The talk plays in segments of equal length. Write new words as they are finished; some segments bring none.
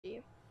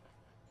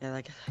Yeah,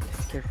 like I got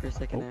scared for a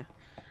second there.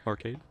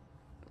 Arcade.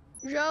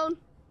 Drone.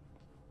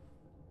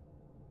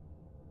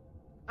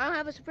 I don't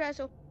have a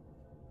suppressor.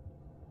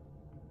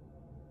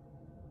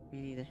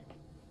 Me neither.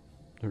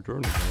 Their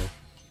drone is dead.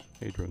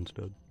 Hey, drone's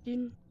dead.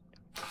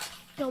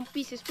 Don't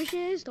be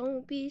suspicious.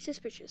 Don't be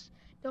suspicious.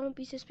 Don't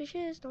be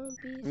suspicious. Don't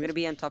be. I'm gonna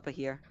be on top of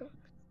here.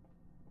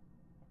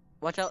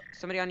 Watch out!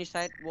 Somebody on your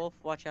side. Wolf,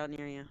 watch out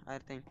near you. I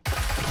think.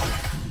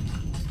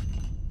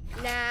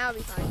 Nah, I'll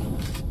be fine.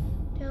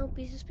 Don't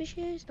be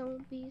suspicious.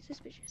 Don't be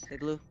suspicious. They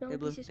blew. Don't They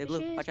blew. be They blew.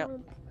 suspicious, Watch out.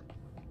 don't-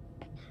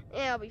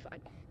 Yeah, I'll be fine.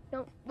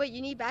 No, wait.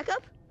 You need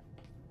backup?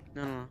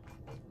 No, no, no.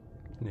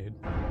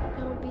 Nade.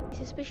 Don't be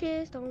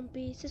suspicious. Don't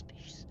be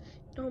suspicious.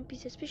 Don't be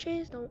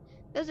suspicious. Don't.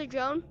 There's a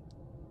drone.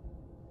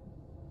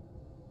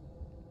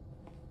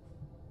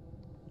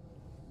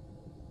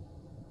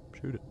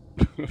 Shoot it.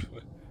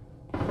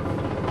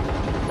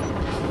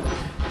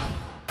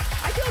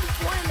 I killed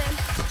one of them.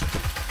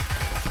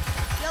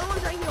 The other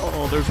one's right here.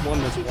 Oh, there's one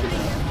that's Keep one. shooting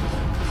him.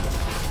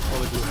 Oh,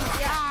 they blew half.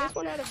 Yeah, this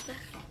one out of.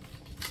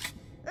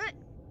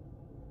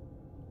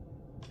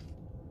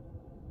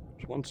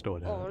 There's one still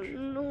at Oh hatch.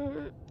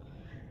 no.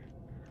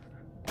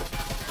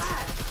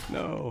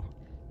 No.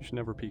 You should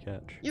never peek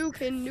hatch. You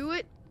can do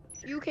it.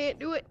 You can't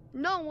do it.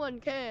 No one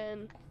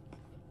can.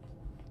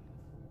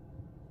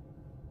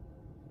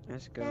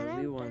 Let's go.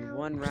 We won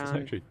one It's round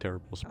actually a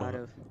terrible spot.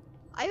 out of.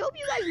 I hope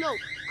you guys know,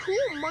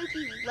 Cool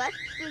Monkey left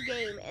the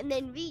game and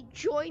then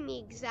rejoined the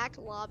exact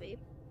lobby.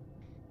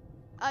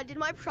 Did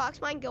my prox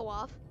mine go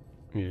off?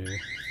 Yeah.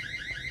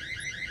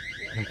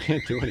 I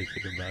can't do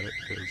anything about it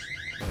because.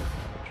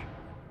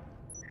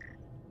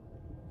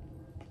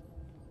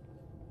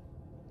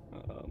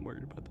 I'm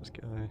worried about this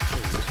guy.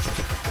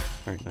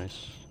 Alright,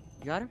 nice.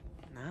 You got him?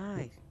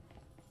 Nice.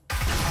 Look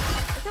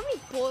how many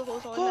bullet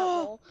holes are in that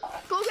wall.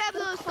 Go grab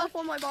the stuff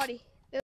on my body.